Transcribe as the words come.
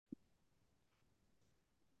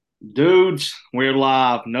Dudes, we're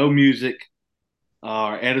live. No music.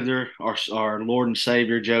 Our editor, our Lord and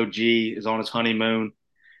Savior Joe G is on his honeymoon.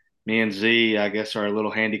 Me and Z, I guess, are a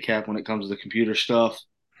little handicapped when it comes to the computer stuff.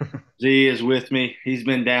 Z is with me. He's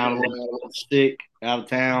been down a little sick, out of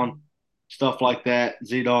town, stuff like that.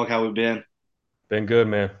 Z Dog, how we been? Been good,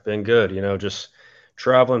 man. Been good. Just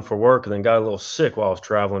traveling for work, and then got a little sick while I was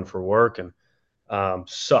traveling for work, and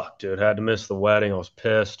sucked, dude. Had to miss the wedding. I was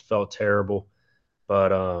pissed. Felt terrible,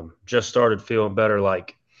 but just started feeling better.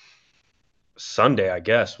 Like Sunday, I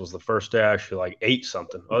guess, was the first day I actually like ate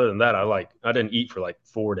something. Other than that, I didn't eat for like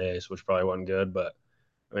 4 days, which probably wasn't good, but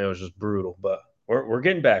I mean it was just brutal. But we're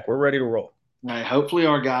getting back. We're ready to roll. Hey, hopefully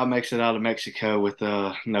our guy makes it out of Mexico with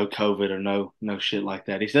no COVID or no shit like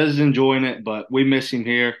that. He says he's enjoying it, but we miss him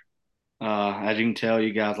here. As you can tell,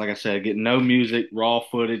 you guys, like I said, getting no music, raw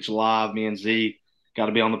footage, live. Me and Z got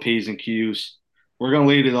to be on the P's and Q's. We're going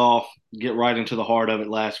to lead it off, get right into the heart of it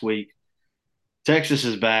last week. Texas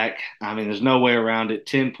is back. I mean, there's no way around it.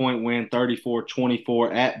 10-point win,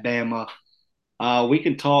 34-24 at Bama. We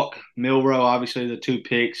can talk Milrow, obviously, the two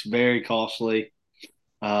picks, very costly.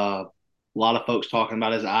 A lot of folks talking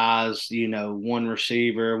about his eyes, one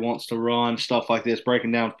receiver wants to run, stuff like this,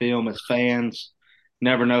 breaking down film as fans.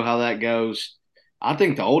 Never know how that goes. I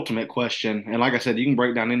think the ultimate question, and like I said, you can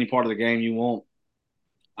break down any part of the game you want.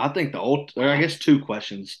 I think or I guess two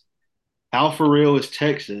questions. How for real is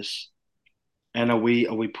Texas? And are we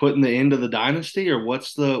putting the end of the dynasty, or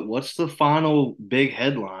what's the final big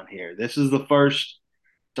headline here? This is the first.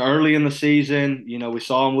 It's early in the season. We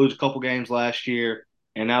saw them lose a couple games last year,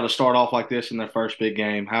 and now to start off like this in their first big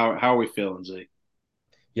game, how are we feeling, Z?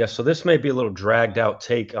 Yeah, so this may be a little dragged out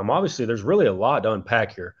take. Obviously, there's really a lot to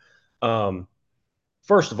unpack here. Um,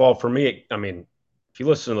 First of all, for me, I mean, if you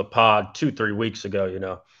listen to the pod 2, 3 weeks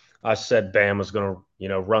ago, I said Bam was going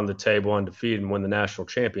to, run the table undefeated and win the national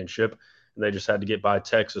championship. And they just had to get by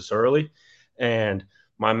Texas early. And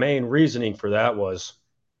my main reasoning for that was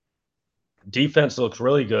defense looks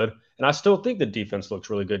really good. And I still think the defense looks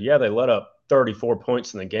really good. Yeah, they let up 34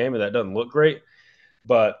 points in the game, and that doesn't look great.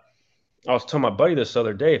 But I was telling my buddy this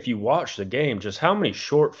other day, if you watch the game, just how many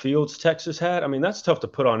short fields Texas had. I mean, that's tough to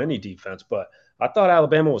put on any defense, but I thought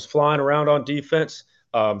Alabama was flying around on defense.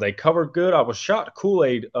 They covered good. I was shocked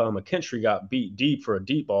Kool-Aid McKinstry got beat deep for a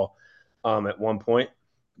deep ball at one point,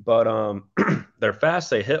 but they're fast.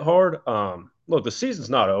 They hit hard. Look, the season's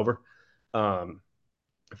not over. Um,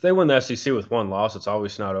 if they win the SEC with one loss, it's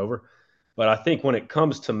always not over. But I think when it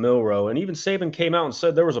comes to Milrow, and even Saban came out and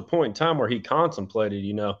said there was a point in time where he contemplated,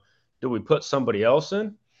 do we put somebody else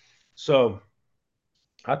in? So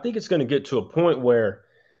I think it's going to get to a point where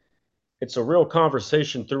it's a real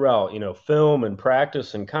conversation throughout, film and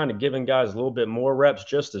practice and kind of giving guys a little bit more reps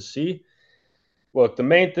just to see. Look, the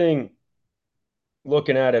main thing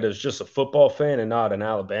looking at it as just a football fan and not an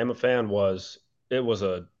Alabama fan was it was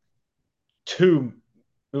a two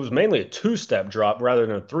it was mainly a two-step drop rather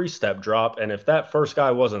than a three-step drop. And if that first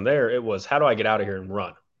guy wasn't there, it was how do I get out of here and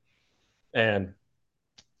run? And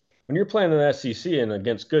when you're playing in the SEC and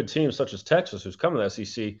against good teams such as Texas, who's coming to the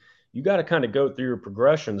SEC, you got to kind of go through your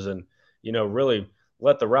progressions and really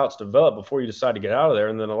let the routes develop before you decide to get out of there.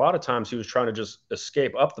 And then a lot of times he was trying to just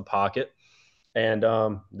escape up the pocket, and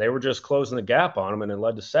they were just closing the gap on him, and it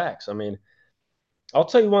led to sacks. I mean, I'll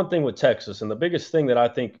tell you one thing with Texas, and the biggest thing that I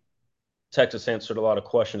think Texas answered a lot of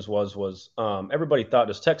questions was everybody thought,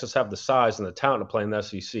 does Texas have the size and the talent to play in the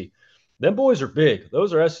SEC? Them boys are big.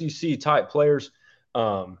 Those are SEC type players.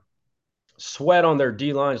 Um, Sweat on their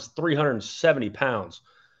D line is 370 pounds.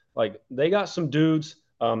 Like they got some dudes.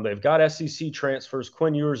 They've got SEC transfers.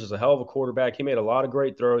 Quinn Ewers is a hell of a quarterback. He made a lot of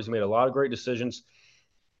great throws. He made a lot of great decisions.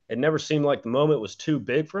 It never seemed like the moment was too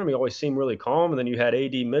big for him. He always seemed really calm. And then you had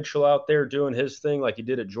AD Mitchell out there doing his thing like he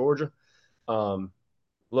did at Georgia. Um,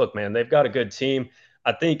 Look, man, they've got a good team.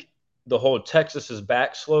 I think the whole Texas is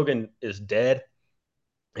back slogan is dead,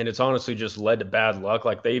 and it's honestly just led to bad luck.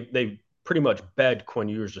 Like they pretty much begged Quinn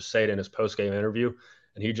Ewers to say it in his post game interview,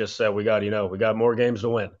 and he just said, we got more games to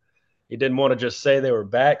win." He didn't want to just say they were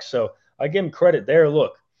back, so I give him credit there.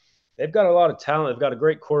 Look, they've got a lot of talent. They've got a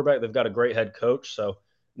great quarterback. They've got a great head coach. So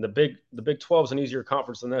the Big 12 is an easier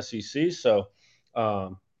conference than the SEC. So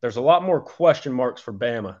there's a lot more question marks for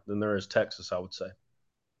Bama than there is Texas, I would say.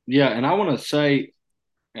 Yeah, and I want to say,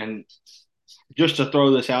 and just to throw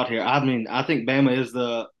this out here, I mean, I think Bama is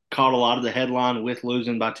the caught a lot of the headline with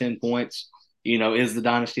losing by 10 points. Is the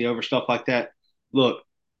dynasty over, stuff like that. Look,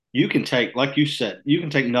 you can take, like you said, you can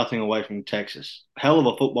take nothing away from Texas. Hell of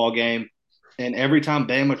a football game. And every time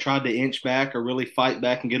Bama tried to inch back or really fight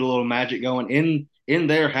back and get a little magic going in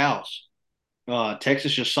their house,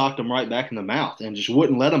 Texas just socked them right back in the mouth and just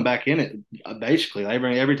wouldn't let them back in it. Basically,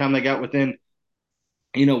 every time they got within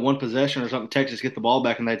one possession or something, Texas get the ball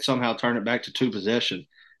back and they'd somehow turn it back to two possession.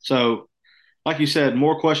 So, like you said,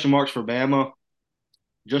 more question marks for Bama.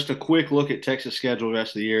 Just a quick look at Texas' schedule the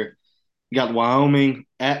rest of the year. You got Wyoming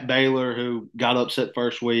at Baylor, who got upset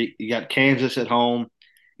first week. You got Kansas at home.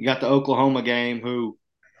 You got the Oklahoma game, who,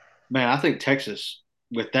 man, I think Texas,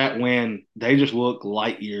 with that win, they just look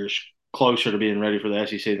light years closer to being ready for the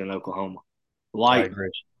SEC than Oklahoma. I Light.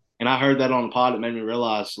 agree. And I heard that on the pod. It made me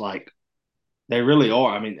realize, like, they really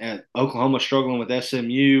are. I mean, Oklahoma struggling with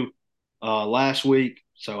SMU last week.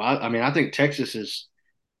 So, I mean, I think Texas is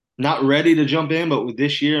not ready to jump in, but with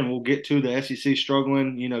this year, and we'll get to the SEC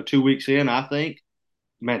struggling, 2 weeks in, I think,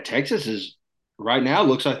 man, Texas is right now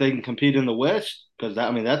looks like they can compete in the West because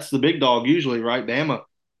I mean, that's the big dog usually, right? Bama.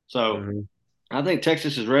 So Mhm. I think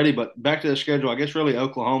Texas is ready, but back to the schedule, I guess really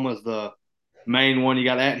Oklahoma is the main one. You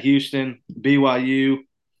got at Houston, BYU,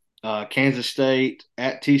 Kansas State,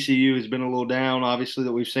 at TCU has been a little down, obviously,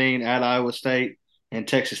 that we've seen, at Iowa State, and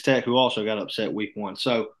Texas Tech, who also got upset week one.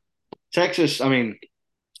 So Texas, I mean,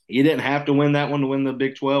 you didn't have to win that one to win the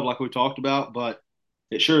Big 12 like we talked about, but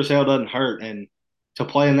it sure as hell doesn't hurt. And to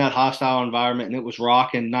play in that hostile environment, and it was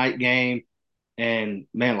rocking night game. And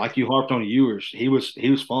man, like you harped on Ewers, he was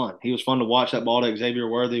fun. He was fun to watch. That ball to Xavier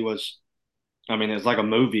Worthy was, I mean, it's like a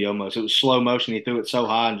movie almost. It was slow motion. He threw it so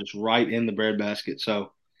high and just right in the breadbasket.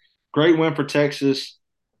 So great win for Texas.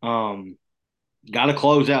 Um, got to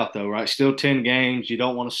close out though, right? Still 10 games. You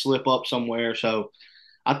don't want to slip up somewhere. So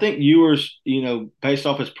I think Ewers, based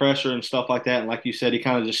off his pressure and stuff like that, and like you said, he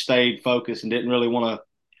kind of just stayed focused and didn't really want to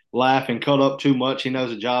laugh and cut up too much. He knows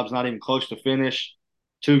the job's not even close to finish.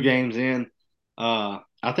 2 games in,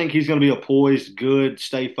 I think he's going to be a poised, good,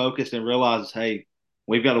 stay focused, and realize, hey,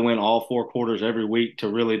 we've got to win all 4 quarters every week to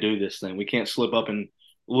really do this thing. We can't slip up and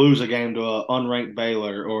lose a game to an unranked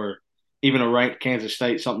Baylor or even a ranked Kansas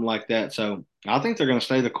State, something like that. So I think they're going to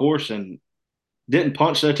stay the course and didn't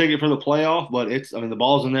punch their ticket for the playoff, but I mean, the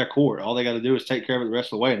ball's in their court. All they got to do is take care of it the rest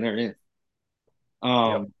of the way, and they're in.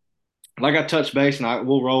 Yep. Like I touched base, and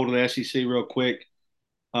we'll roll to the SEC real quick.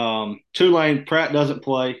 Tulane, Pratt doesn't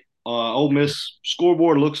play. Ole Miss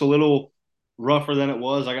scoreboard looks a little rougher than it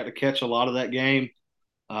was. I got to catch a lot of that game.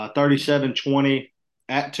 37-20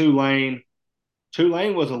 at Tulane.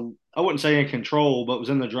 Tulane was I wouldn't say in control, but was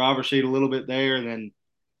in the driver's seat a little bit there, and then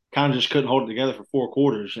kind of just couldn't hold it together for 4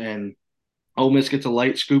 quarters. And Ole Miss gets a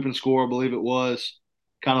late scoop and score, I believe it was,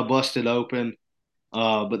 kind of busted open.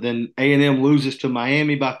 But then A&M loses to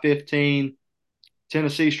Miami by 15.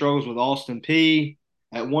 Tennessee struggles with Austin Peay.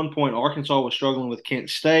 At one point, Arkansas was struggling with Kent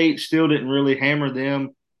State. Still didn't really hammer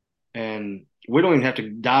them. And we don't even have to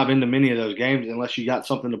dive into many of those games unless you got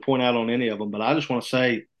something to point out on any of them. But I just want to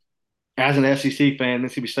say, as an SEC fan,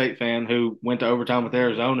 Mississippi State fan who went to overtime with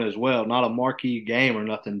Arizona as well, not a marquee game or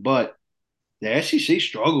nothing, but the SEC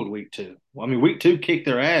struggled week two. I mean, week two kicked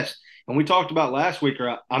their ass. And we talked about last week,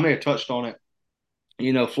 or I may have touched on it.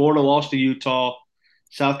 Florida lost to Utah.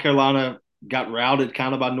 South Carolina got routed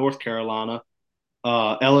kind of by North Carolina.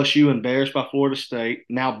 LSU embarrassed by Florida State.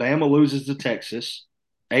 Now Bama loses to Texas.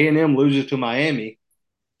 A&M loses to Miami.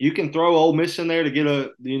 You can throw Ole Miss in there to get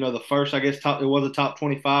the first, I guess, top. It was a top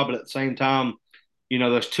 25, but at the same time,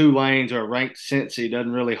 those two lanes are ranked Cincy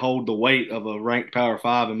doesn't really hold the weight of a ranked Power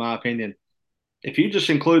Five, in my opinion. If you just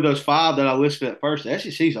include those five that I listed at first, the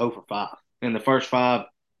SEC's over five in the first five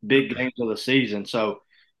big games of the season. So,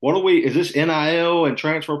 is this NIL and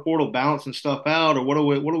transfer portal balancing stuff out, or what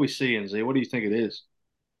are we seeing, Z? What do you think it is?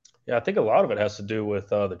 Yeah, I think a lot of it has to do with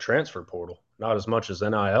the transfer portal, not as much as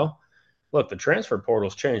NIL. Look, the transfer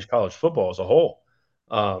portal's changed college football as a whole.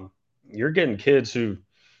 You're getting kids who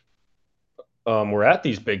were at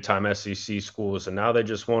these big time SEC schools, and now they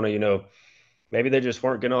just want to, maybe they just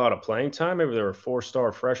weren't getting a lot of playing time. Maybe they were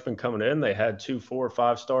 4-star freshmen coming in. They had 2, 4,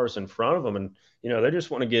 5 stars in front of them, and they just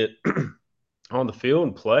want to get on the field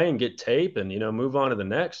and play and get tape and move on to the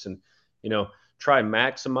next and you know try and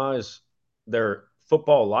maximize their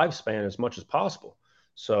football lifespan as much as possible.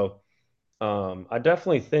 So I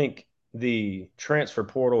definitely think the transfer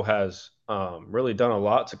portal has really done a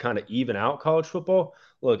lot to kind of even out college football.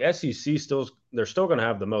 Look, SEC still they're still going to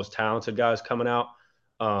have the most talented guys coming out,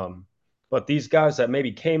 but these guys that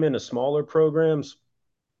maybe came into smaller programs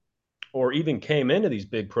or even came into these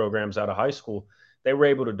big programs out of high school, they were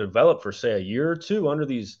able to develop for say a year or two under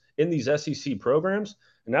these in these SEC programs,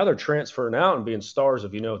 and now they're transferring out and being stars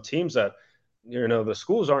of teams that the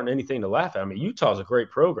schools aren't anything to laugh at. I mean, Utah's a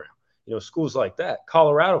great program. Schools like that.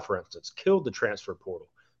 Colorado, for instance, killed the transfer portal.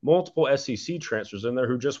 Multiple SEC transfers in there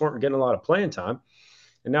who just weren't getting a lot of playing time.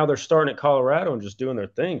 and now they're starting at Colorado and just doing their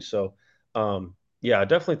thing. So, yeah, I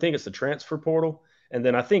definitely think it's the transfer portal. And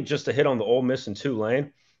then I think just to hit on the Ole Miss and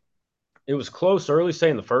Tulane, it was close early, say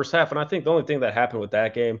in the first half, and I think the only thing that happened with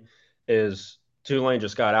that game is Tulane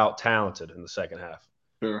just got out talented in the second half.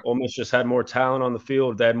 Sure. Ole Miss just had more talent on the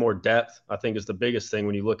field. They had more depth. I think is the biggest thing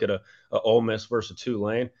when you look at a Ole Miss versus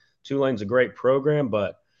Tulane. Tulane's a great program,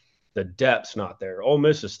 but the depth's not there. Ole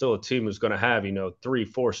Miss is still a team who's going to have, 3,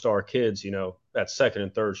 4 star kids, at second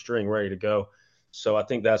and third string ready to go. So I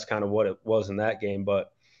think that's kind of what it was in that game.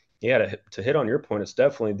 But yeah, to hit on your point, it's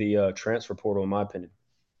definitely the transfer portal, in my opinion.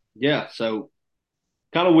 Yeah. So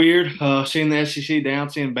kind of weird seeing the SEC down,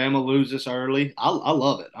 seeing Bama lose this early. I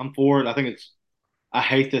love it. I'm for it. I think it's I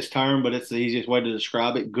hate this term, but it's the easiest way to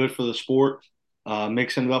describe it. Good for the sport.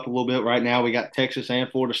 Mixing it up a little bit. Right now, we got Texas and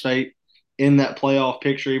Florida State in that playoff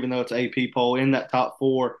picture, even though it's AP poll in that top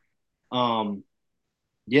four. Um,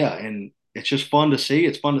 yeah, and it's just fun to see.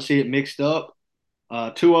 It's fun to see it mixed up.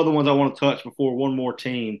 Two other ones I want to touch before one more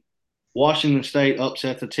team. Washington State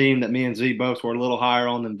upsets a team that me and Z both were a little higher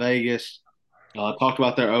on than Vegas. Talked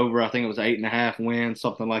about their over. I think it was 8.5 wins,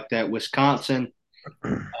 something like that. Wisconsin,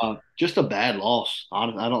 just a bad loss. I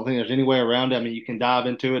don't think there's any way around it. I mean, you can dive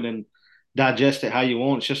into it and digest it how you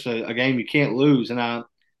want. It's just a game you can't lose. And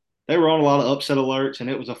they were on a lot of upset alerts, and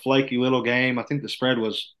it was a flaky little game. I think the spread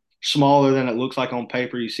was smaller than it looks like on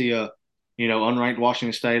paper. You see unranked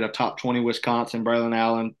Washington State, a top 20 Wisconsin, Braylon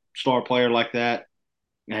Allen, star player like that,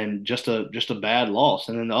 and just a bad loss.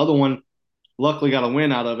 And then the other one, luckily got a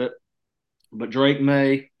win out of it. But Drake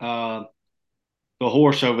May, the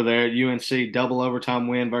horse over there at UNC, double overtime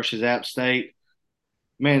win versus App State.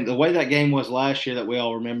 Man, the way that game was last year that we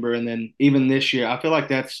all remember, and then even this year, I feel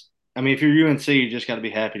like I mean, if you're UNC, you just got to be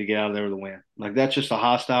happy to get out of there with a win. Like, that's just a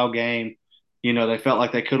hostile game. They felt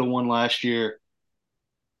like they could have won last year.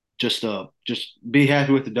 Just be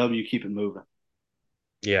happy with the W, keep it moving.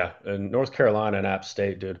 Yeah, and North Carolina and App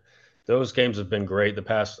State, dude. Those games have been great. The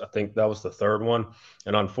past, I think that was the third one,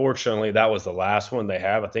 and unfortunately, that was the last one they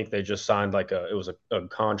have. I think they just signed it was a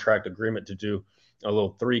contract agreement to do a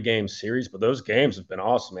little 3 game series. But those games have been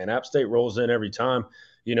awesome, man. App State rolls in every time,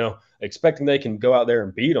 expecting they can go out there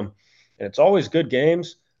and beat them, and it's always good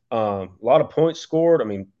games. A lot of points scored. I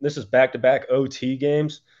mean, this is back-to-back OT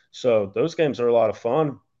games, so those games are a lot of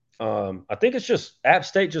fun. I think it's just App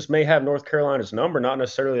State just may have North Carolina's number, not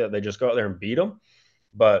necessarily that they just go out there and beat them,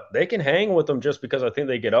 but they can hang with them just because I think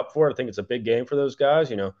they get up for it. I think it's a big game for those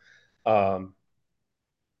guys. Um,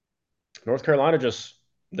 North Carolina just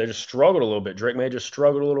struggled a little bit. Drake May just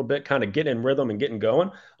struggled a little bit, kind of getting in rhythm and getting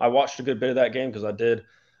going. I watched a good bit of that game because I did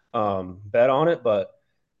bet on it, but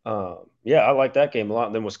yeah, I like that game a lot.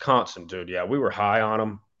 And then Wisconsin, dude, yeah, we were high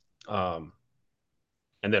on them.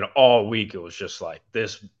 And then all week it was just like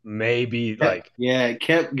this may be like Yeah, it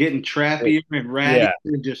kept getting it, trappier and rattier.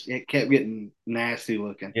 yeah, It kept getting nasty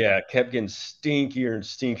looking. yeah, it kept getting stinkier and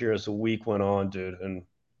stinkier as the week went on, dude. And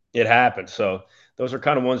it happened. So those are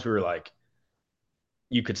kind of ones we were like,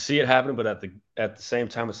 you could see it happening, but at the same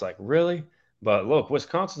time, it's like, really? But look,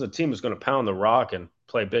 Wisconsin's a team that's going to pound the rock and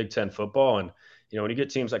play Big Ten football. And, when you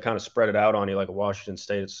get teams that kind of spread it out on you, like a Washington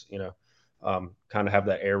State, it's, kind of have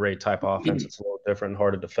that air raid type offense. It's a little different and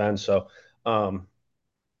hard to defend. So, um,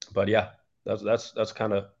 but yeah, that's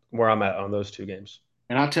kind of where I'm at on those 2 games.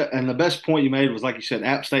 And the best point you made was like you said,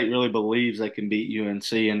 App State really believes they can beat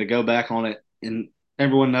UNC, and to go back on it, and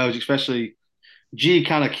everyone knows, especially G,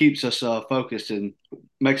 kind of keeps us focused and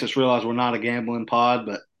makes us realize we're not a gambling pod.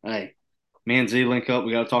 But hey, me and Z link up.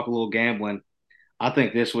 We got to talk a little gambling. I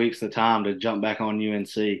think this week's the time to jump back on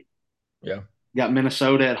UNC. Yeah. Got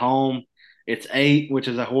Minnesota at home. It's 8, which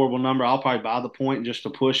is a horrible number. I'll probably buy the point just to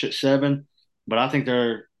push at 7, but I think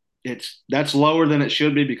that's lower than it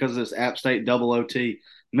should be because of this App State double OT.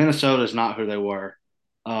 Minnesota is not who they were.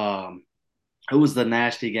 Um, it was the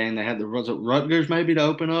nasty game. They had was it Rutgers maybe to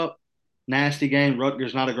open up. Nasty game.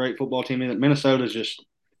 Rutgers not a great football team either. Minnesota's just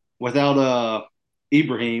without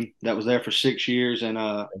Ibrahim that was there for 6 years, and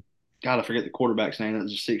God, I forget the quarterback's name. That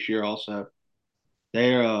was a 6 year also.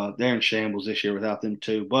 They're in shambles this year without them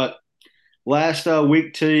too. But last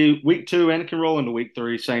week two, and it can roll into week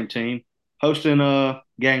 3. Same team hosting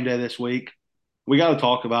game day this week. We got to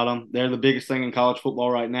talk about them. They're the biggest thing in college football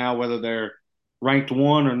right now. Whether they're ranked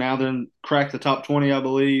 1 or now they're cracked the top 20, I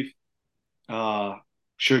believe. Uh,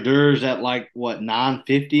 Shadur's at like what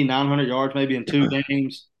 950, 900 yards maybe in 2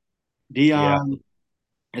 games. Yeah. Dion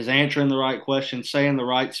is answering the right questions, saying the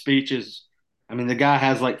right speeches. I mean, the guy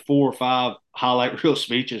has like 4 or 5 highlight reel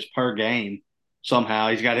speeches per game. Somehow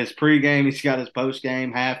he's got his pregame, he's got his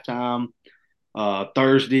postgame, halftime,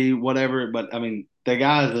 Thursday, whatever. But I mean, the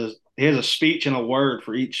guy is he has a speech and a word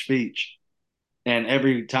for each speech. And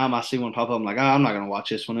every time I see one pop up, I'm like, oh, I'm not going to watch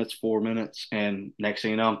this one. It's 4 minutes. And next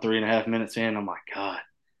thing you know, I'm 3.5 minutes in. I'm like, God,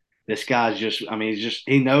 this guy's just, I mean,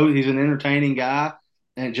 he knows he's an entertaining guy.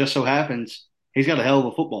 And it just so happens he's got a hell of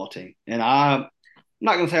a football team. And I'm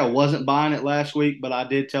not going to say I wasn't buying it last week, but I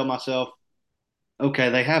did tell myself, okay,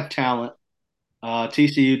 they have talent.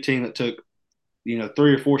 TCU team that took, 3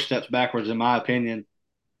 or 4 steps backwards, in my opinion,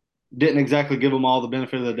 didn't exactly give them all the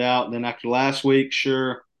benefit of the doubt. And then after last week,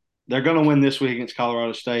 sure, they're going to win this week against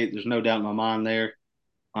Colorado State. There's no doubt in my mind there.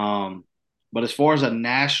 Um, but as far as a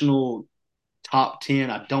national top 10,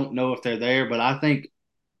 I don't know if they're there, but I think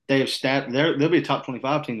they have they'll be a top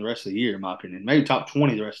 25 team the rest of the year, in my opinion. Maybe top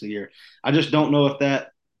 20 the rest of the year. I just don't know if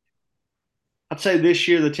that. I'd say this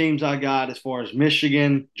year, the teams I got as far as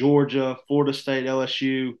Michigan, Georgia, Florida State,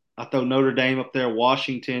 LSU, I throw Notre Dame up there,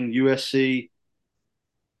 Washington, USC.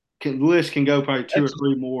 The list can go probably two or That's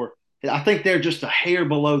three more. I think they're just a hair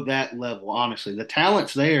below that level, honestly. The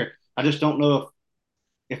talent's there. I just don't know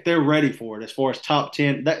if they're ready for it as far as top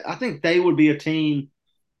 10. I think they would be a team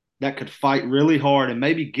that could fight really hard and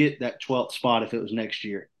maybe get that 12th spot if it was next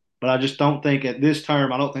year. But I just don't think at this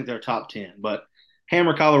term, I don't think they're top 10. But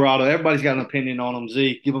Hammer Colorado, everybody's got an opinion on them.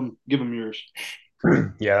 Zeke, give them yours.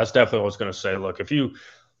 yeah, that's definitely what I was going to say. Look, if you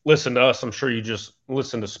listen to us, I'm sure you just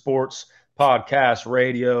listen to sports, podcasts,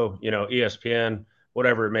 radio, ESPN,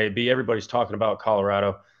 whatever it may be. Everybody's talking about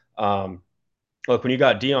Colorado. Um, Look, when you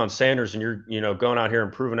got Deion Sanders and you're going out here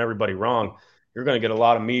and proving everybody wrong, you're going to get a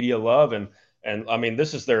lot of media love, and I mean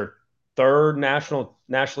this is their third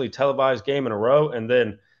nationally televised game in a row, and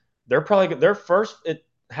then they're probably their first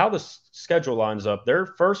how the schedule lines up. Their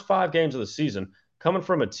first 5 games of the season coming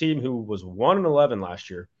from a team who was 1-11 last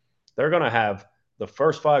year, they're going to have the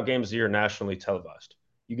first 5 games of the year nationally televised.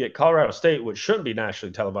 You get Colorado State, which shouldn't be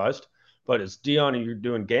nationally televised, but it's Deion and you're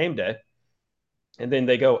doing game day, and then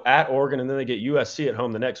they go at Oregon, and then they get USC at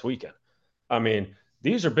home the next weekend. I mean,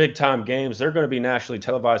 these are big time games. They're going to be nationally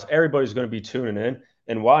televised. Everybody's going to be tuning in,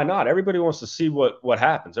 and why not? Everybody wants to see what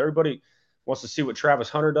happens. Everybody wants to see what Travis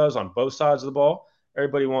Hunter does on both sides of the ball.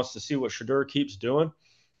 Everybody wants to see what Shadur keeps doing.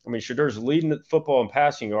 I mean, Shadur's leading the football in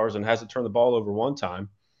passing yards and hasn't turned the ball over one time.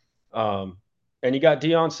 Um, and you got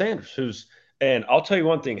Deion Sanders, and I'll tell you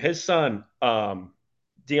one thing, his son,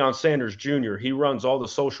 Deion Sanders Jr., he runs all the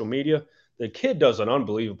social media. The kid does an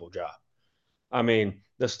unbelievable job. I mean,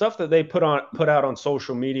 the stuff that they put out on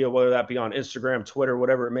social media, whether that be on Instagram, Twitter,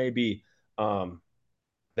 whatever it may be, um,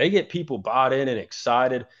 they get people bought in and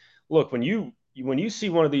excited. Look, when you see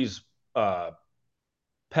one of these uh,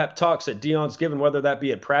 pep talks that Dion's given, whether that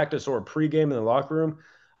be at practice or a pregame in the locker room,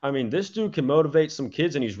 I mean, this dude can motivate some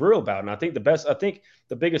kids, and he's real about it. And I think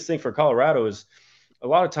the biggest thing for Colorado is a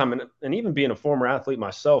lot of time, and even being a former athlete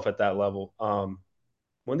myself at that level,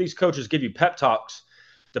 when these coaches give you pep talks,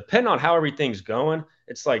 depending on how everything's going,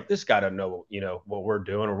 it's like this guy doesn't know, what we're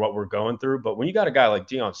doing or what we're going through. But when you got a guy like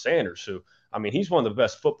Deion Sanders, who, I mean, he's one of the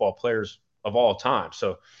best football players of all time.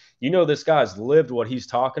 So, this guy's lived what he's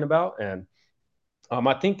talking about. And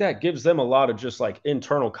I think that gives them a lot of just like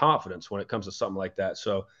internal confidence when it comes to something like that.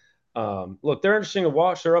 So, look, they're interesting to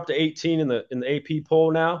watch. They're up to 18 in the AP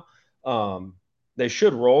poll now. They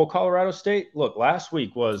should roll Colorado State. Look, last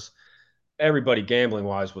week was everybody gambling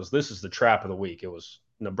wise was this is the trap of the week. It was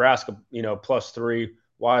Nebraska, +3.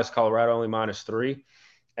 Why is Colorado only -3?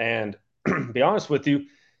 And be honest with you,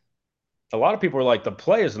 a lot of people are like the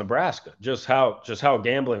play is Nebraska, just how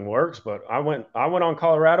gambling works. But I went on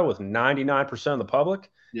Colorado with 99% of the public,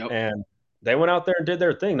 Yep. and they went out there and did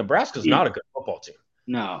their thing. Nebraska's not a good football team.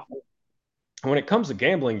 No, When it comes to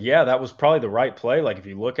gambling, yeah, that was probably the right play. Like if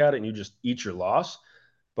you look at it and you just eat your loss.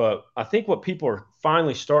 But I think what people are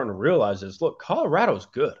finally starting to realize is, look, Colorado's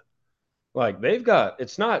good. Like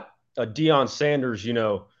it's not a Deion Sanders,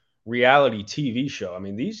 reality TV show. I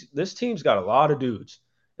mean, this team's got a lot of dudes.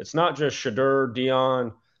 It's not just Shadur,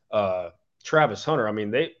 Deion, uh, Travis Hunter. I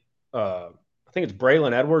mean, I think it's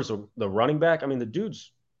Braylon Edwards, the running back. I mean, the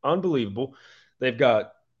dude's unbelievable. They've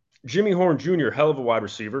got Jimmy Horn Jr., hell of a wide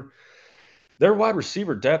receiver. Their wide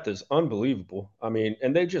receiver depth is unbelievable. I mean,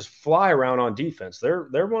 and they just fly around on defense. They're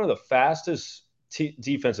one of the fastest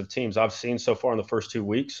defensive teams I've seen so far in the first 2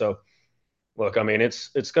 weeks. So look, I mean, it's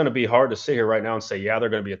going to be hard to sit here right now and say, yeah, they're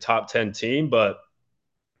going to be a top 10 team. But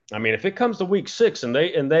I mean, if it comes to week 6 and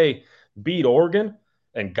they beat Oregon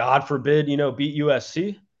and God forbid, beat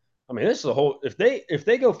USC, I mean, this is a whole. If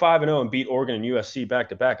they go 5-0 and beat Oregon and USC back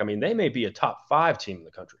to back, I mean, they may be a top 5 team in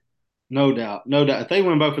the country. no doubt, no doubt. If they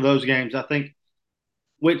win both of those games, I think.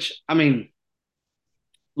 Which I mean,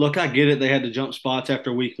 look, I get it. They had to jump spots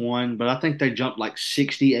after week 1, but I think they jumped like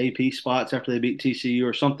 60 AP spots after they beat TCU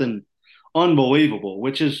or something. unbelievable,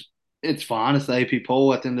 which is it's fine. It's the AP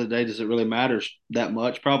poll. At the end of the day, does it really matter that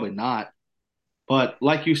much? Probably not. But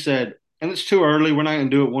like you said, and it's too early. We're not going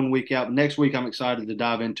to do it one week out. Next week, I'm excited to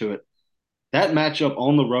dive into it. That matchup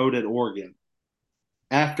on the road at Oregon,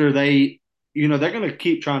 after they're going to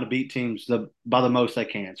keep trying to beat teams by the most they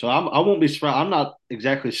can. So I won't be surprised. I'm not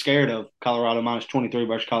exactly scared of Colorado minus 23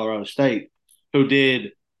 versus Colorado State, who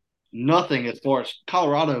did nothing as far as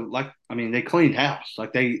Colorado. Like, I mean, they cleaned house.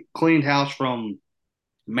 Like, they cleaned house from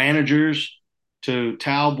managers to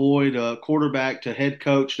towel boy to quarterback to head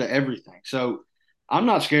coach to everything. So I'm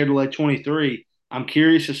not scared to lay 23. I'm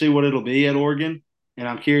curious to see what it'll be at Oregon, and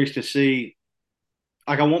I'm curious to see.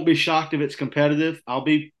 Like, I won't be shocked if it's competitive. I'll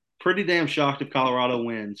be pretty damn shocked if Colorado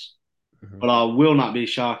wins, Mhm. but I will not be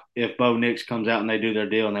shocked if Bo Nix comes out and they do their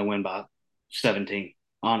deal and they win by 17.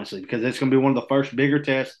 Honestly, because it's going to be one of the first bigger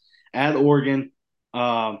tests at Oregon,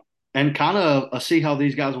 um, and kind of see how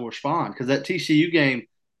these guys will respond. Because that TCU game,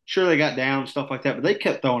 sure they got down and stuff like that, but they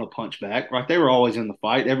kept throwing a punch back. Right, they were always in the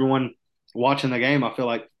fight. Everyone watching the game, I feel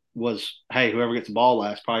like, was, hey, whoever gets the ball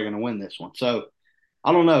last probably going to win this one. So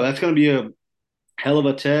I don't know. That's going to be a hell of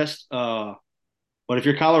a test. But if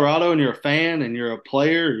you're Colorado and you're a fan and you're a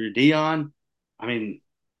player, or you're Dion, I mean,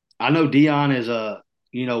 I know Dion is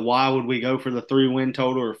why would we go for the 3-win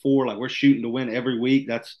total or four? Like, we're shooting to win every week.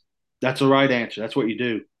 That's the right answer. That's what you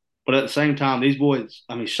do. But at the same time, these boys,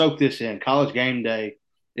 I mean, soak this in. College game day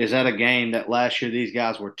is at a game that last year these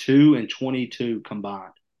guys were 2-22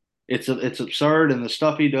 combined. It's absurd, and the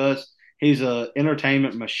stuff he does, he's a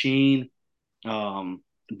entertainment machine. Um,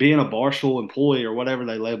 Being a Barstool employee or whatever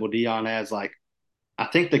they label Dion as, like, I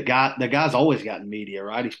think the guy's always gotten media,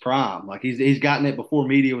 right? He's prime. Like, he's gotten it before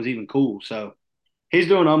media was even cool. So he's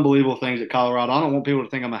doing unbelievable things at Colorado. I don't want people to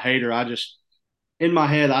think I'm a hater. I just, in my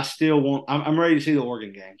head, I still want. I'm ready to see the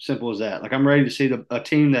Oregon game. Simple as that. Like, I'm ready to see a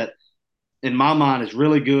team that, in my mind, is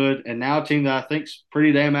really good, and now a team that I think's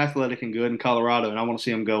pretty damn athletic and good in Colorado, and I want to see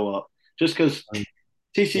them go up. Just because Um,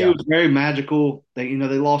 TCU Yeah. is very magical. They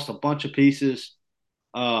lost a bunch of pieces.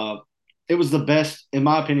 Uh, it was the best, in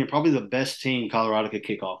my opinion, probably the best team Colorado could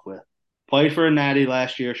kick off with. Played for a natty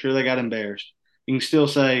last year. Sure, they got embarrassed. You can still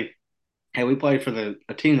say, hey, we played for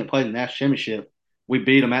a team that played in the national championship. We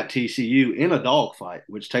beat them at TCU in a dogfight,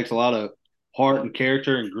 which takes a lot of heart and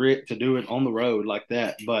character and grit to do it on the road like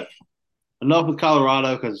that. But enough with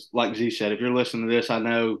Colorado, because, like Z said, if you're listening to this, I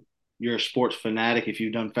know you're a sports fanatic if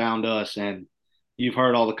you've done found us and you've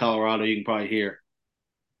heard all the Colorado you can probably hear.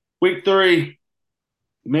 Week 3,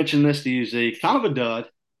 mentioned this to you, Z. Kind of a dud.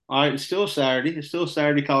 All right, it's still Saturday. It's still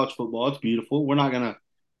Saturday college football. It's beautiful. We're not gonna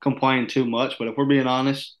complain too much, but if we're being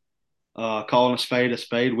honest, calling a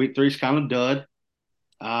spade. Week 3 is kind of dud.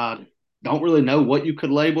 I don't really know what you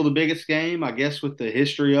could label the biggest game. I guess with the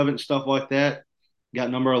history of it and stuff like that.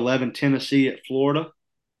 Got number 11 Tennessee at Florida.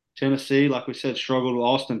 Tennessee, like we said, struggled with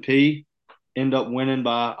Austin P. End up winning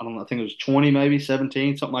by, I don't know, I think it was 20, maybe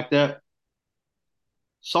 17, something like that.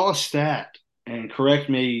 Saw a stat, and correct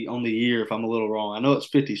me on the year if I'm a little wrong. I know it's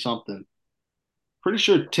 50 something. Pretty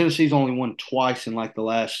sure Tennessee's only won twice in like the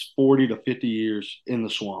last 40 to 50 years in the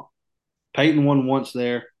swamp. Peyton won once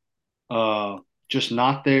there. Uh, just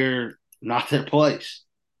not their place.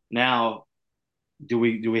 Now, do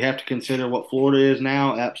we have to consider what Florida is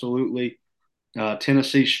now? Absolutely.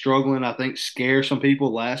 Tennessee struggling, I think, scare some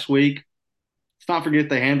people last week. Let's not forget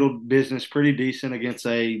they handled business pretty decent against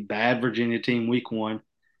a bad Virginia team week 1.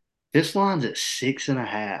 This line's at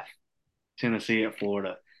 6.5. Tennessee at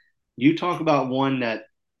Florida. You talk about one that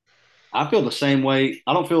I feel the same way.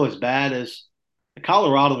 I don't feel as bad as the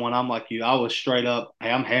Colorado one. I'm like you. I was straight up, hey,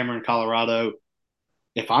 I'm hammering Colorado.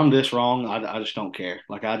 If I'm this wrong, I just don't care.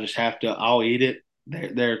 Like, I just have to, I'll eat it.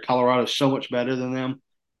 Colorado's so much better than them.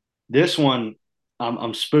 This one,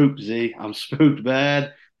 I'm spooked, Z. I'm spooked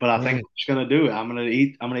bad, but I think Mhm. I'm just gonna do it. I'm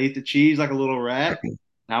gonna eat the cheese like a little rat. And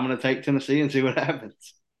I'm gonna take Tennessee and see what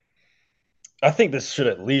happens. I think this should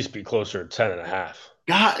at least be closer to 10.5.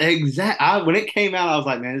 God, when it came out, I was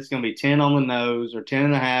like, man, it's going to be 10 on the nose or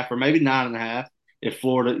 10.5 or maybe 9.5 if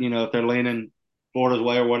Florida, if they're leaning Florida's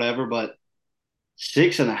way or whatever. But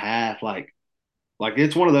 6.5, like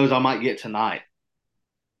it's one of those I might get tonight.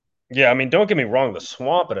 Yeah, I mean, don't get me wrong. The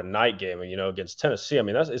swamp at a night game, against Tennessee. I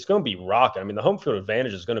mean, it's going to be rocking. I mean, the home field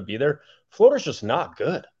advantage is going to be there. Florida's just not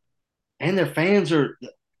good. And their fans are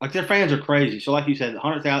crazy. So, like you said,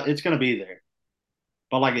 100,000, it's going to be there.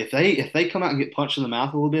 But like, if they come out and get punched in the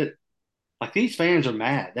mouth a little bit, like, these fans are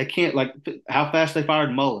mad. They can't, like, how fast they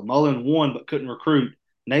fired Mullen. Mullen won but couldn't recruit.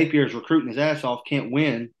 Napier's recruiting his ass off, can't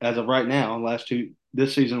win as of right now. Last two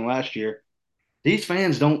this season and last year. These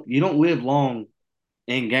fans don't. You don't live long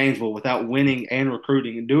in Gainesville without winning and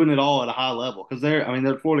recruiting and doing it all at a high level because they're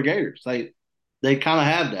Florida Gators. They kind of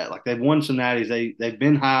have that. Like they've won some natties. They've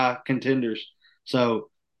been high contenders. So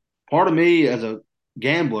part of me as a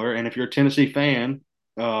gambler, and if you're a Tennessee fan,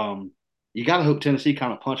 um, you got to hope Tennessee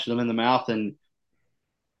kind of punches them in the mouth. And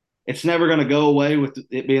it's never going to go away with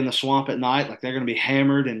it being the swamp at night. Like they're going to be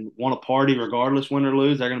hammered and want to party regardless, win or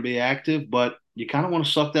lose. They're going to be active, but you kind of want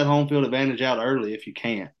to suck that home field advantage out early if you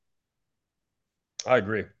can. I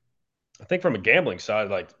agree. I think from a gambling side,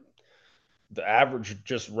 like the average,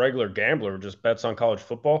 just regular gambler just bets on college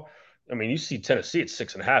football. I mean, you see Tennessee at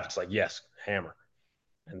 6.5. It's like, yes, hammer.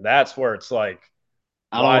 And that's where it's like,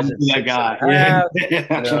 I don't why want is to it be that six and guy. a half?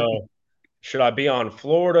 You Yeah. know, should I be on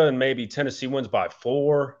Florida and maybe Tennessee wins by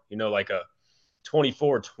 4? Like a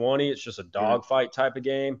 24-20. It's just a dogfight type of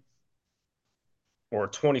game. Or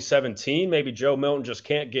 2017, maybe Joe Milton just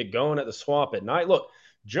can't get going at the swamp at night. Look,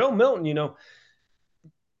 Joe Milton,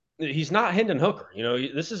 he's not Hendon Hooker.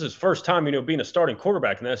 This is his first time, being a starting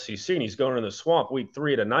quarterback in the SEC, and he's going in the swamp week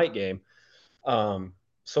 3 at a night game.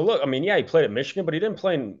 So look, I mean, yeah, he played at Michigan, but he didn't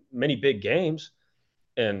play in many big games.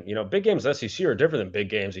 And big games SEC are different than big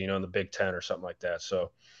games, in the Big Ten or something like that.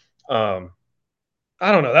 So um,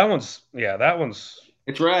 I don't know. That one's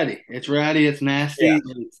It's ratty. It's ratty. It's yeah, nasty.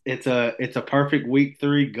 It's a perfect week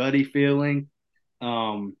 3 gutty feeling.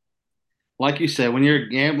 Um, like you said, when you're a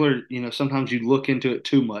gambler, sometimes you look into it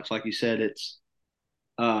too much. Like you said, it's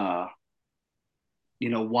uh,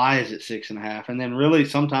 why is it 6.5? And then really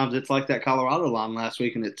sometimes it's like that Colorado line last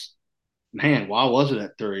week, and it's man, why was it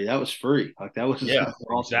at 3? That was free. Like that was yeah,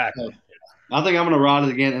 awesome. exactly. So I think I'm gonna ride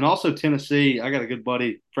it again. And also Tennessee, I got a good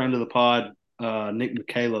buddy, friend of the pod, Nick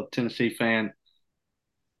McCaleb, Tennessee fan.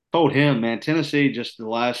 Told him, man, Tennessee just the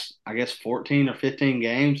last, I guess, 14 or 15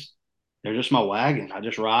 games, they're just my wagon. I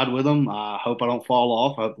just ride with them. I hope I don't fall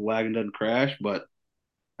off. I hope the wagon doesn't crash, but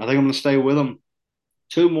I think I'm going to stay with them.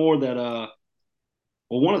 Two more that,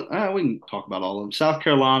 well, we can talk about all of them. South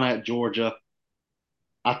Carolina at Georgia.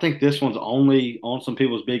 I think this one's only on some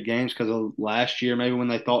people's big games because of last year, maybe when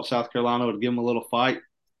they thought South Carolina would give them a little fight.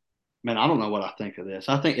 Man, I don't know what I think of this.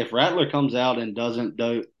 I think if Rattler comes out and doesn't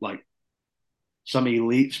do like some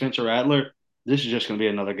elite Spencer Rattler, this is just going to be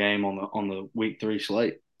another game on the week 3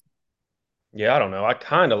 slate. Yeah, I don't know. I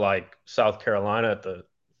kind of like South Carolina at the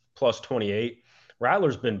plus 28.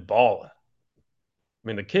 Rattler's been balling.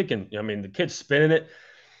 The kid's spinning it.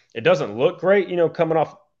 It doesn't look great, coming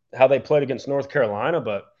off how they played against North Carolina,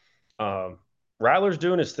 but um, Rattler's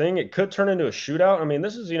doing his thing. It could turn into a shootout. I mean,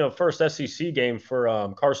 this is, first SEC game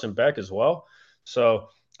for Carson Beck as well. So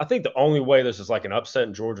I think the only way this is like an upset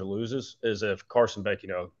and Georgia loses is if Carson Beck,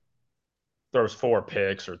 throws 4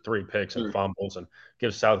 picks or 3 picks and Sure. fumbles and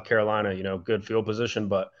gives South Carolina, good field position.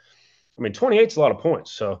 But I mean, 28 is a lot of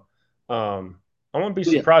points. So I wouldn't be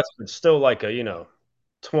Yeah. surprised if it's still like a,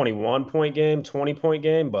 21-point game, 20-point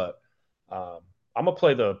game, but um, I'm going to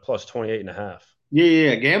play the plus 28.5. Yeah,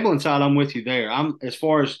 yeah, gambling side, I'm with you there. I'm as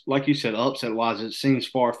far as like you said, upset wise, it seems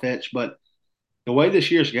far fetched, but the way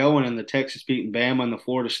this year's going and the Texas beating Bama and the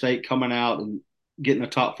Florida State coming out and getting a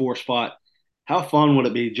top 4 spot, how fun would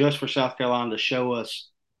it be just for South Carolina to show us,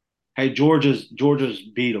 hey, Georgia's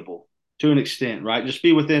beatable to an extent, right? Just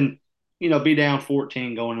be within, be down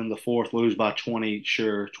 14 going in the fourth, lose by 20,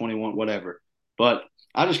 sure, 21, whatever. But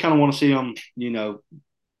I just kind of want to see them,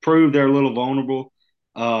 prove they're a little vulnerable.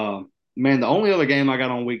 Uh, Man, the only other game I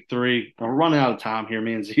got on week 3, I'm running out of time here.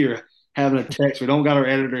 Me and Zira having a text. We don't got our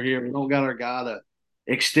editor here. We don't got our guy to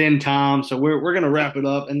extend time, so we're gonna wrap it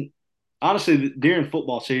up. And honestly, during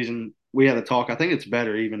football season, we had a talk. I think it's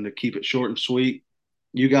better even to keep it short and sweet.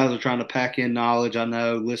 You guys are trying to pack in knowledge. I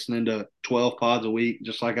know, listening to 12 pods a week,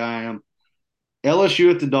 just like I am.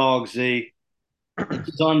 LSU at the dog, Z. This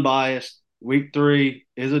is unbiased. Week 3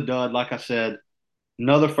 is a dud, like I said.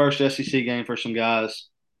 Another first SEC game for some guys.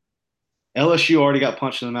 LSU already got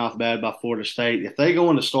punched in the mouth bad by Florida State. If they go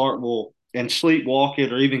into Starkville and sleepwalk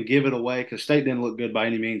it or even give it away, because State didn't look good by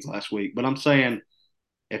any means last week, but I'm saying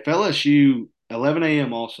if LSU 11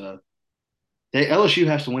 a.m. also, LSU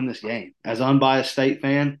has to win this game. As an unbiased State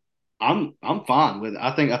fan, I'm fine with it.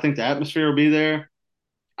 I think the atmosphere will be there.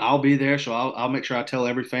 I'll be there, so I'll make sure I tell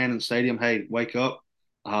every fan in the stadium, hey, wake up.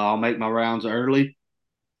 I'll make my rounds early.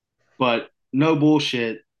 But no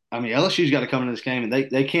bullshit. I mean, LSU's got to come into this game, and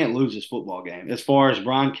they can't lose this football game. As far as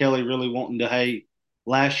Brian Kelly really wanting to, hey,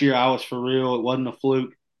 last year I was for real, it wasn't a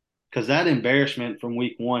fluke, because that embarrassment from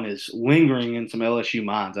week 1 is lingering in some LSU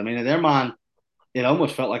minds. I mean, in their mind, it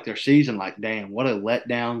almost felt like their season, like, damn, what a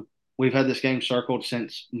letdown. We've had this game circled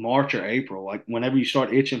since March or April, like whenever you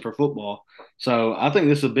start itching for football. So I think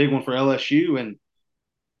this is a big one for LSU. And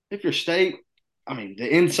if you're State, I mean, the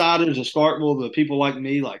insiders of Starkville, the people like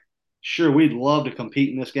me, like, sure, we'd love to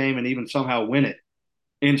compete in this game and even somehow win it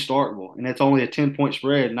in Starkville. And it's only a 10-point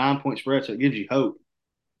spread, 9-point spread, so it gives you hope.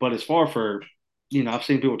 But as far for, I've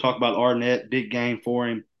seen people talk about Arnett, big game for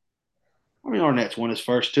him. I mean, Arnett's won his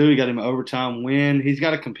first two. He got him an overtime win. He's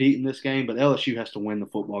got to compete in this game, but LSU has to win the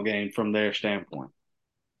football game from their standpoint.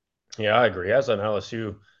 Yeah, I agree. As an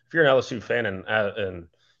LSU, if you're an LSU fan and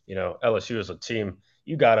LSU as a team,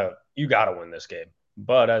 you gotta win this game.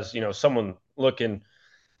 But as someone looking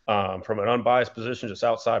from an unbiased position, just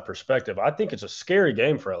outside perspective, I think it's a scary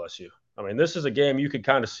game for LSU. I mean, this is a game you could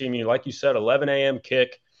kind of see me, like you said, 11 a.m.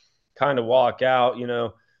 kick, kind of walk out.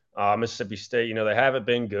 Mississippi State, they haven't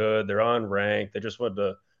been good. They're unranked. They just went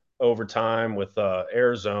to overtime with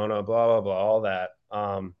Arizona, blah, blah, blah, all that.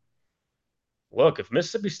 Look, if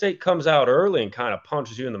Mississippi State comes out early and kind of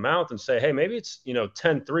punches you in the mouth and say, hey, maybe it's,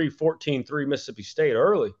 10-3, 14-3 Mississippi State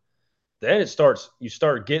early, then you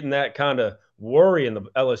start getting that kind of worry in the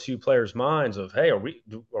LSU players' minds of, hey, are we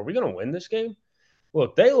going to win this game?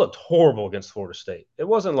 Look, they looked horrible against Florida State. It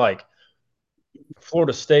wasn't like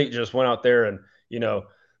Florida State just went out there and, you know,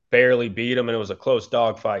 barely beat them and it was a close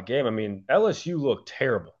dogfight game. I mean, LSU looked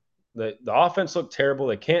terrible. The offense looked terrible.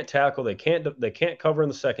 They can't tackle. They can't cover in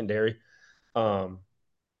the secondary. Um,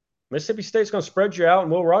 Mississippi State's going to spread you out,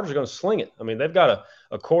 and Will Rogers is going to sling it. I mean, they've got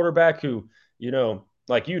a quarterback who,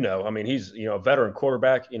 I mean, he's a veteran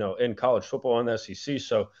quarterback, in college football in the SEC.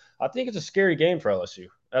 So I think it's a scary game for LSU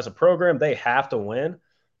as a program. They have to win,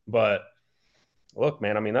 but look,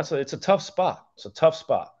 man, I mean, it's a tough spot. It's a tough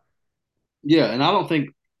spot. Yeah, and I don't think,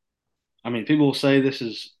 I mean, people will say this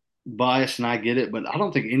is biased, and I get it, but I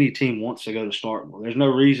don't think any team wants to go to Starkville. There's no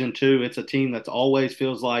reason to. It's a team that's always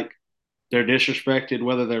feels like they're disrespected,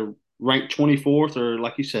 whether they're ranked 24th or,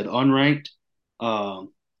 like you said, unranked.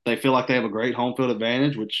 Um, they feel like they have a great home field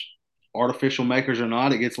advantage, which artificial makers or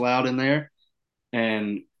not, it gets loud in there.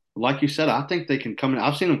 And like you said, I think they can come in.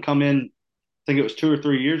 I've seen them come in. I think it was 2 or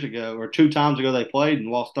 3 years ago, or two times ago they played and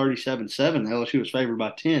lost 37-7. LSU was favored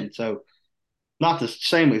by 10. So not the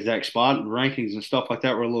same exact spot. Rankings and stuff like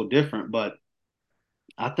that were a little different, but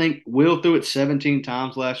I think Will threw it 17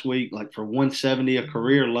 times last week, like for 170, a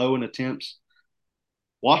career low in attempts.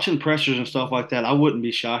 Watching pressures and stuff like that, I wouldn't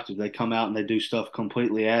be shocked if they come out and they do stuff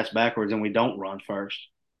completely ass backwards and we don't run first.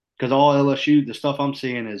 Because all LSU, the stuff I'm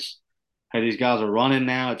seeing is, hey, these guys are running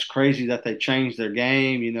now. It's crazy that they changed their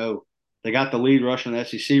game. They got the lead rusher in the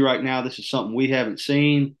SEC right now. This is something we haven't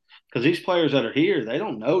seen because these players that are here, they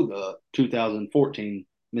don't know the 2014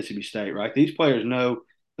 Mississippi State, right? These players know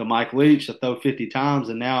the Mike Leach to throw 50 times,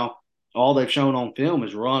 and now all they've shown on film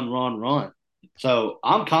is run, run, run. So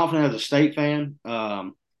I'm confident as a state fan.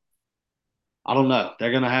 I don't know.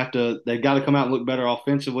 They're going to have to, they've got to come out and look better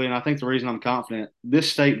offensively. And I think the reason I'm confident,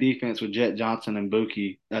 this state defense with Jet Johnson and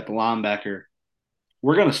Buki at the linebacker,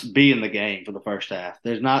 we're going to be in the game for the first half.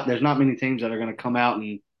 There's not many teams that are going to come out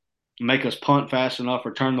and make us punt fast enough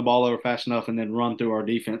or turn the ball over fast enough and then run through our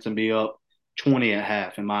defense and be up 20 at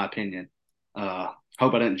half, in my opinion.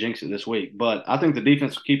 Hope I didn't jinx it this week. But I think the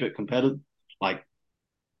defense will keep it competitive, like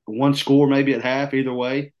one score maybe at half, either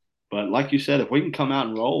way. But like you said, if we can come out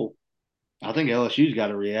and roll, I think LSU's got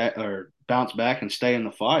to react or bounce back and stay in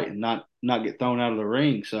the fight and not get thrown out of the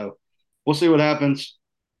ring. So we'll see what happens.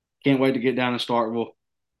 Can't wait to get down to Starkville.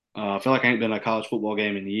 I feel like I ain't been to a college football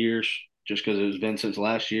game in years just because it's been since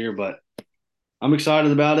last year, but I'm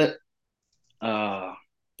excited about it. Uh,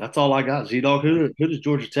 that's all I got. Z Dog, who does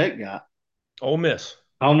Georgia Tech got? Ole Miss.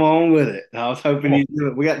 Come on with it. I was hoping Come on. you'd do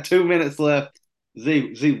it. We got 2 minutes left.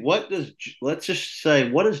 Z, let's just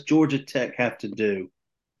say, what does Georgia Tech have to do?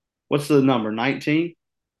 What's the number? 19?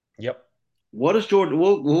 Yep. What does Georgia?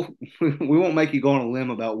 We won't make you go on a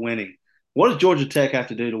limb about winning. What does Georgia Tech have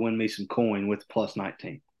to do to win me some coin with plus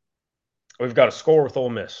 19? We've got to score with Ole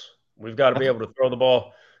Miss. We've got to be able to throw the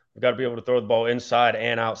ball. We've got to be able to throw the ball inside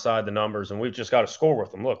and outside the numbers, and we've just got to score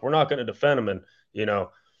with them. Look, we're not going to defend them and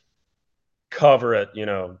cover it.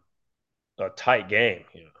 A tight game.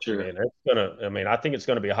 I Sure. mean, it's gonna. I mean, I think it's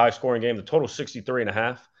going to be a high scoring game. The total 63 and a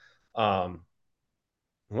half.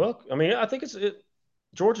 Look, I mean, I think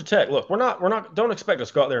Georgia Tech. Look, we're not. Don't expect us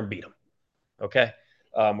to go out there and beat them. Okay,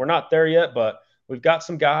 we're not there yet, but we've got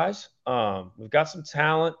some guys. We've got some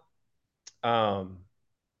talent. Um,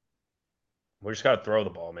 we just got to throw the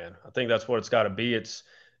ball, man. I think that's what it's got to be. It's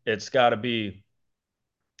got to be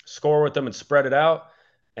score with them and spread it out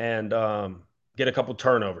and get a couple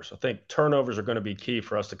turnovers. I think turnovers are going to be key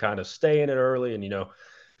for us to kind of stay in it early and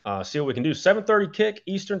see what we can do. 7:30 kick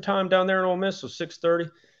Eastern time down there in Ole Miss, so 6:30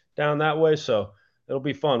 down that way. So it'll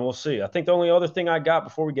be fun. We'll see. I think the only other thing I got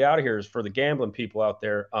before we get out of here is for the gambling people out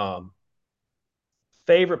there.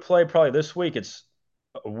 Favorite play probably this week. It's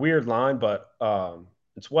a weird line, but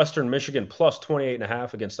it's Western Michigan plus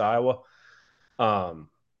 28.5 against Iowa. Um,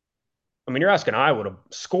 I mean, you're asking Iowa to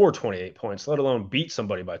score 28 points, let alone beat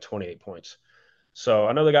somebody by 28 points. So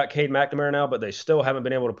I know they got Cade McNamara now, but they still haven't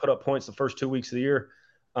been able to put up points the first 2 weeks of the year.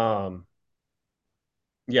 Um,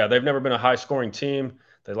 yeah, they've never been a high scoring team.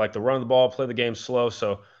 They like to run the ball, play the game slow.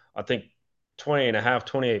 So I think 20 and a half,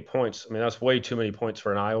 28 points. I mean, that's way too many points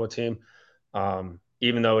for an Iowa team,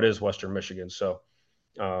 even though it is Western Michigan. So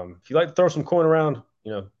if you like to throw some coin around,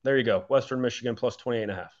 there you go. Western Michigan plus 28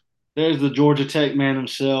 and a half. There's the Georgia Tech man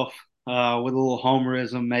himself, with a little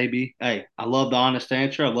homerism, maybe. Hey, I love the honest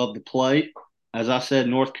answer. I love the play. As I said,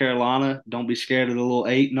 North Carolina, don't be scared of the little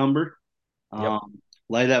 8 number. Yep.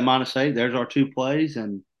 Lay that -8. There's our 2 plays.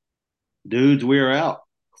 And dudes, we are out.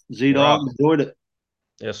 Z We're Dog out. enjoyed it.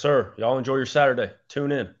 Yes, sir. Y'all enjoy your Saturday.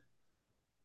 Tune in.